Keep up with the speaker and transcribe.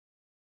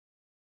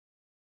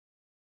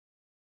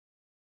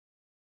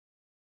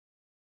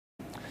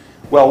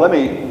Well, let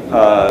me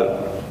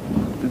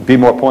be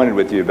more pointed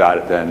with you about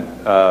it then.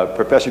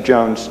 Professor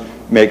Jones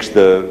makes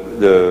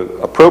the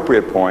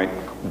appropriate point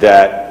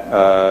that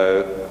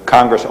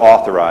Congress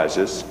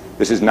authorizes.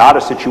 This is not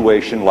a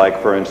situation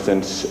like, for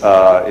instance,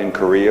 in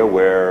Korea,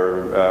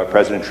 where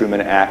President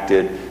Truman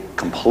acted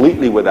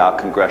completely without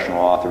congressional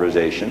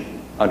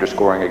authorization,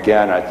 underscoring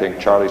again, I think,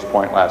 Charlie's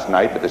point last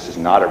night that this is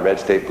not a red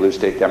state, blue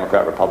state,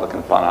 Democrat,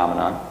 Republican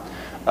phenomenon.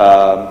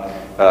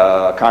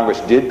 Congress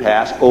did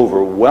pass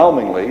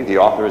overwhelmingly the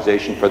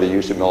authorization for the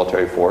use of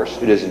military force.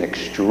 It is an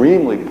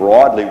extremely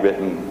broadly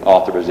written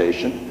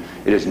authorization.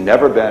 It has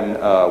never been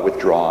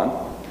withdrawn.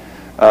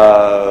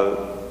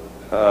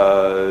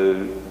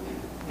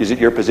 Is it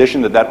your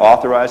position that that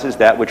authorizes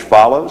that which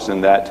follows,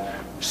 and that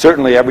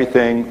certainly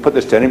everything, put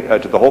this to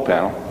the whole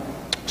panel,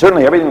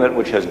 certainly everything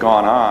which has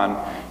gone on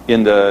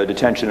in the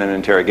detention and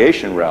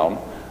interrogation realm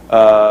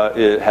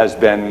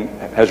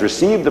has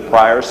received the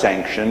prior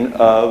sanction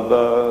of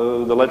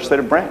the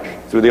legislative branch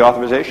through the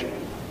authorization?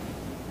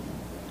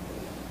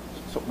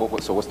 So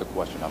what's the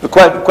question? The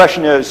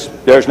question is,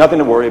 there's nothing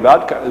to worry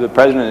about. The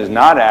president is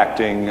not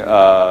acting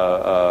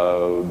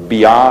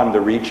beyond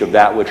the reach of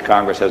that which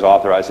Congress has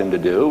authorized him to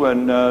do,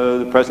 and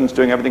the president's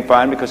doing everything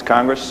fine because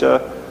Congress,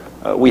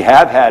 we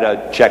have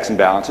had checks and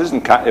balances,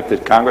 and if the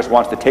Congress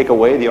wants to take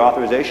away the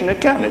authorization, it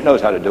can. It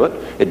knows how to do it.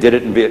 It did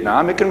it in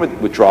Vietnam. It can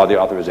withdraw the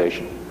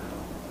authorization.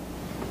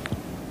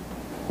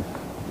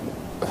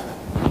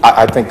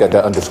 I think that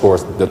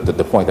underscores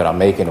the point that I'm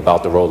making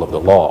about the role of the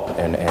law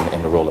and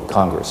the role of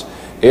Congress.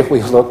 If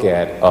we look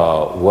at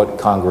what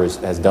Congress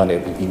has done,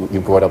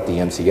 you brought up the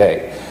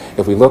MCA.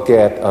 If we look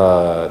at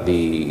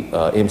the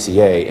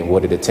MCA and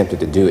what it attempted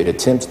to do, it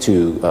attempts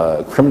to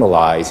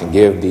criminalize and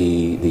give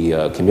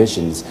the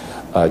commissions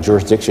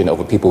jurisdiction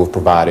over people who have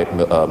provided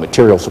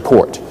material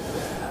support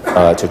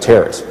to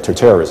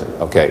terrorism.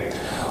 Okay.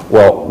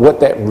 Well, what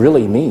that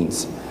really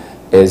means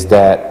is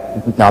that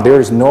now there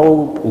is no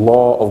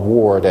law of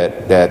war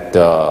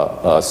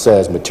that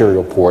says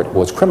material support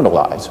was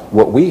criminalized.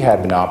 What we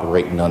have been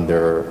operating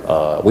under,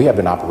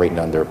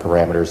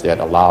 parameters that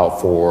allow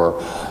for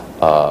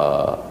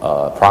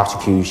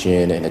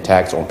prosecution and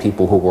attacks on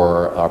people who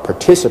were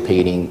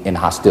participating in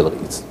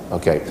hostilities.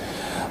 Okay,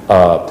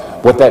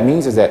 what that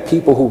means is that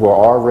people who were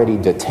already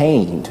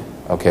detained,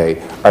 okay,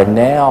 are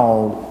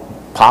now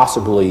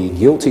possibly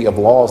guilty of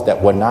laws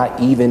that were not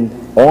even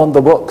on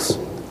the books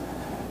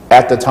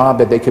at the time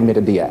that they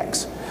committed the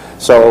acts.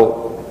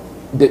 So,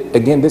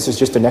 again, this is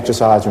just an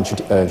exercise in,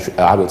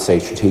 I would say,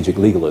 strategic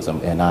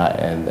legalism, and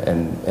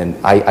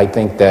I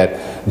think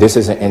that this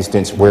is an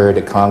instance where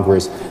the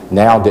Congress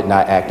now did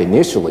not act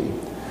initially,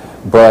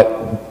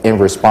 but in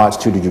response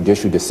to the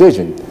judicial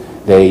decision,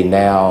 they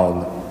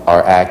now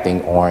are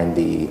acting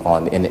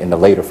in the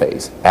later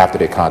phase after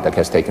the conduct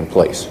has taken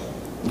place.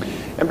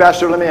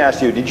 Ambassador, let me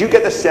ask you: did you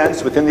get the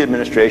sense within the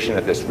administration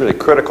at this really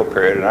critical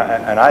period,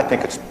 and I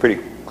think it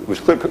was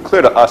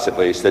clear to us at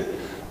least, that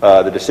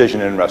the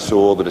decision in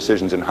Rasul, the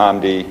decisions in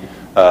Hamdi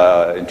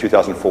in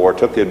 2004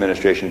 took the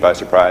administration by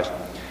surprise.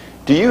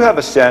 Do you have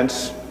a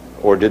sense,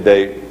 or did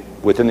they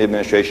within the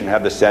administration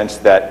have the sense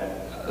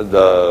that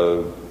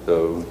the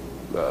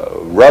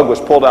rug was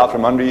pulled out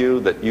from under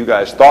you, that you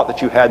guys thought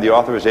that you had the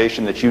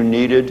authorization that you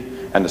needed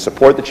and the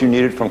support that you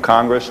needed from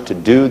Congress to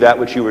do that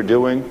which you were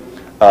doing,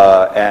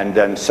 and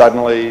then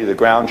suddenly the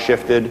ground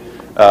shifted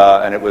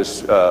and it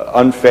was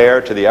unfair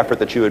to the effort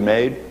that you had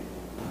made?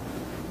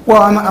 Well,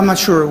 I'm not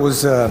sure it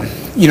was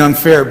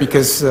unfair,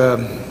 because I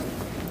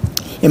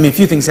mean, a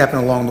few things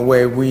happened along the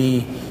way.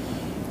 We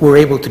were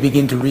able to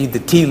begin to read the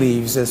tea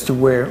leaves as to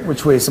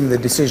which way some of the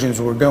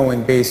decisions were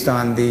going based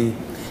on the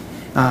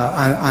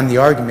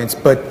arguments.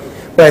 But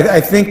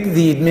I think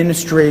the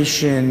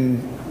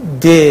administration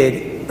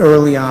did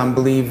early on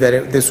believe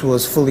that this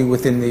was fully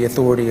within the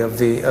authority of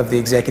the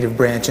executive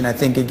branch, and I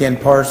think again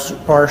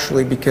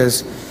partially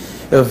because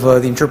of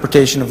the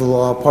interpretation of the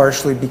law,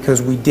 partially because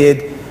we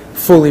did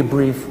fully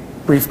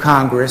brief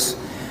Congress,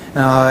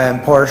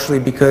 and partially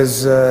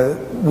because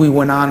we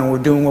went on and were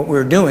doing what we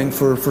were doing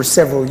for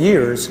several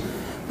years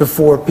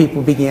before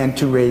people began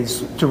to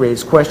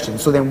raise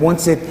questions. So then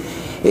once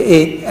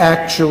it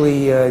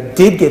actually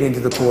did get into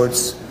the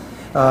courts,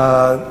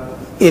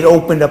 it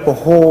opened up a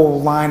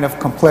whole line of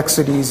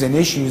complexities and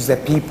issues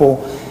that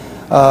people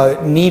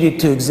needed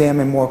to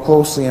examine more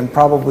closely and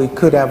probably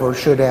could have or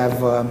should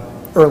have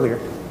earlier.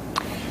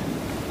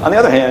 On the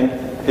other hand,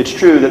 it's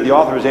true that the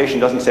authorization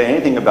doesn't say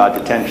anything about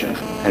detention,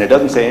 and it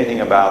doesn't say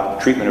anything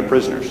about treatment of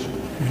prisoners.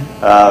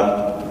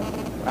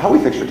 How we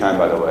fix your time,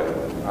 by the way?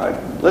 All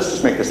right, let's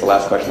just make this the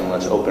last question, and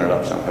let's open it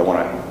up some. I want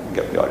to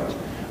get the audience.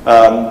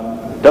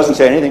 Doesn't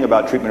say anything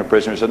about treatment of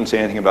prisoners, doesn't say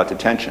anything about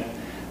detention.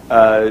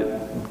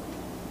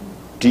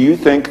 Do you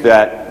think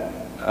that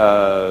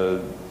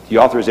the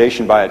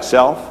authorization by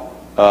itself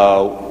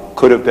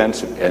could have been,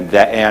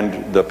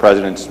 and the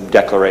President's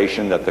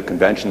declaration that the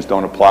conventions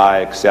don't apply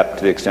except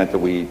to the extent that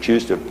we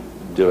choose to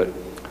do it,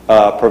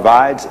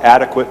 provides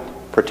adequate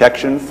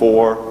protection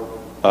for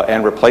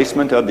and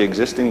replacement of the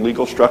existing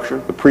legal structure,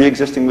 the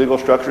pre-existing legal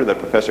structure that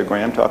Professor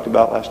Graham talked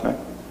about last night?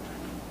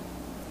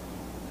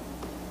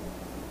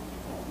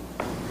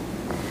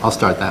 I'll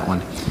start that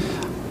one.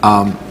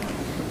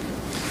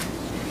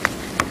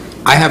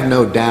 I have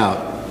no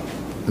doubt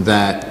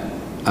that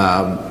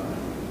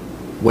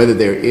whether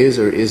there is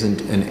or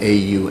isn't an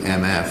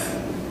AUMF,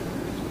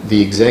 the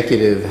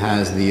executive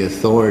has the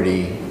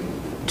authority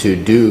to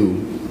do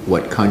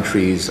what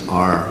countries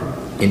are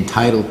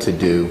entitled to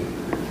do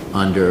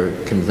under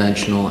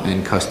conventional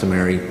and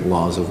customary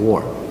laws of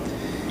war.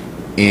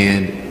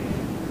 And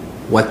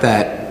what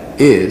that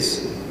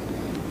is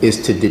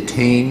to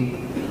detain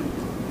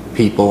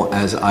people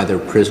as either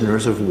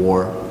prisoners of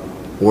war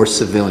or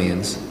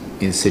civilians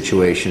in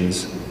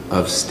situations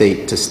of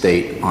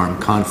state-to-state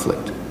armed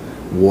conflict,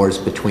 wars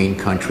between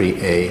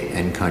country A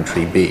and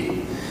country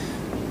B.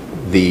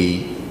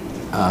 The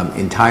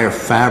entire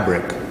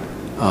fabric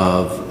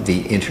of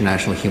the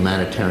international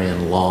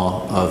humanitarian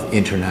law of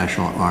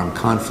international armed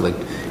conflict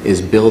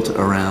is built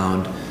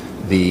around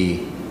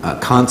the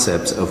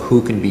concepts of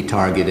who can be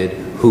targeted,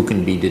 who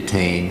can be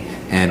detained,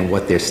 and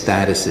what their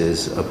status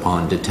is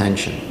upon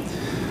detention.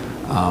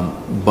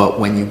 But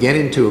when you get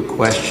into a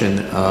question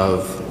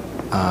of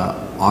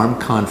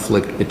armed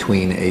conflict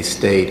between a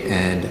state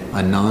and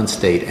a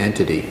non-state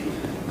entity,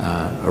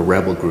 a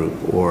rebel group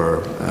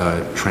or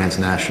a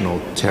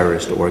transnational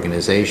terrorist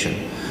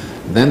organization,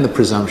 then the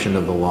presumption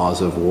of the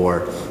laws of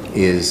war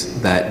is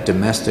that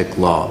domestic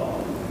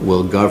law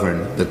will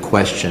govern the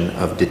question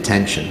of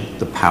detention,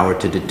 the power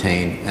to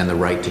detain and the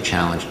right to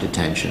challenge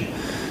detention.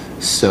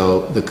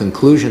 So the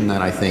conclusion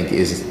that I think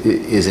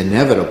is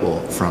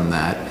inevitable from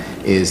that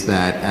is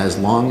that as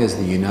long as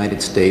the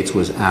United States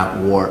was at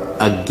war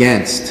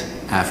against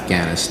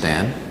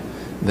Afghanistan,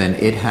 then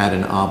it had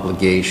an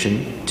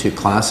obligation to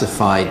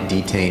classify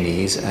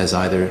detainees as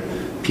either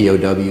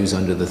POWs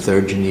under the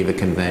Third Geneva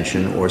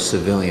Convention or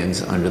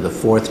civilians under the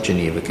Fourth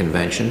Geneva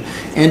Convention,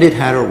 and it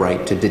had a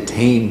right to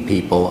detain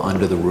people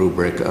under the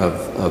rubric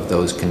of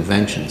those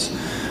conventions.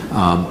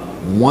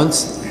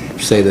 Once,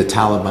 say, the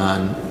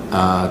Taliban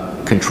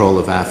control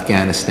of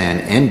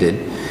Afghanistan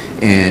ended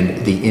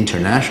and the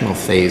international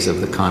phase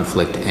of the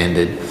conflict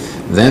ended,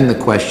 then the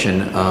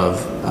question of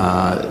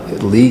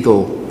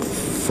legal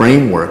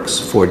frameworks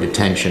for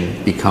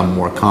detention become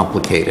more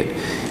complicated.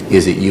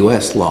 Is it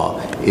U.S.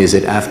 law? Is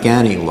it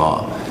Afghani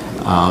law?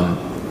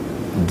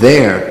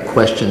 There,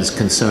 questions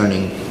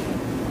concerning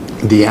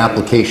the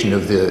application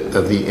of the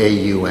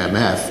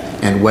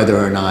AUMF and whether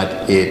or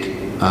not it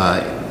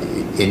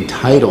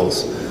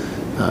entitles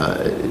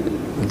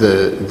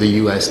the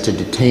U.S. to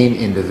detain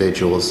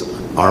individuals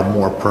are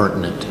more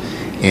pertinent.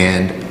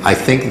 And I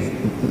think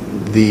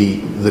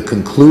the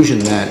conclusion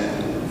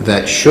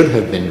that should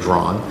have been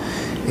drawn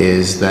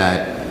is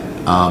that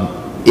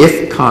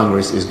if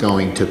Congress is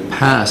going to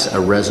pass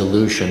a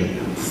resolution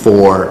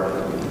for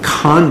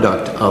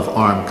conduct of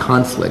armed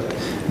conflict,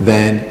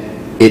 then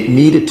it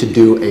needed to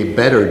do a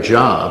better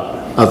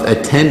job of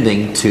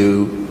attending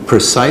to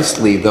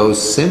precisely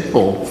those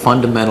simple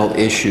fundamental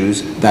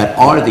issues that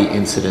are the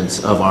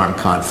incidents of armed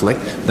conflict,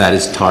 that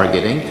is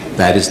targeting,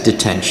 that is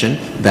detention,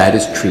 that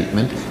is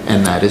treatment,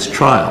 and that is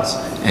trials.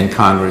 And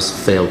Congress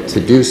failed to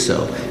do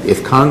so.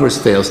 If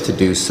Congress fails to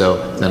do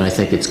so, then I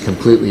think it's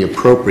completely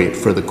appropriate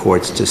for the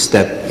courts to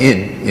step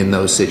in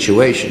those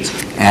situations,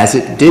 as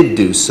it did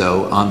do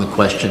so on the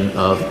question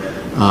of,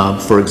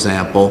 for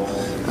example,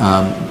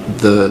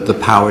 the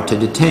power to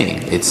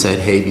detain. It said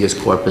habeas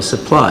corpus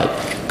applied.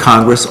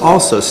 Congress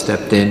also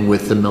stepped in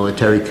with the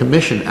Military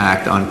Commission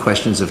Act on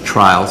questions of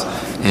trials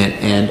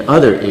and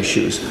other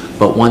issues.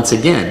 But once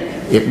again,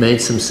 it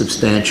made some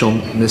substantial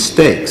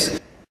mistakes.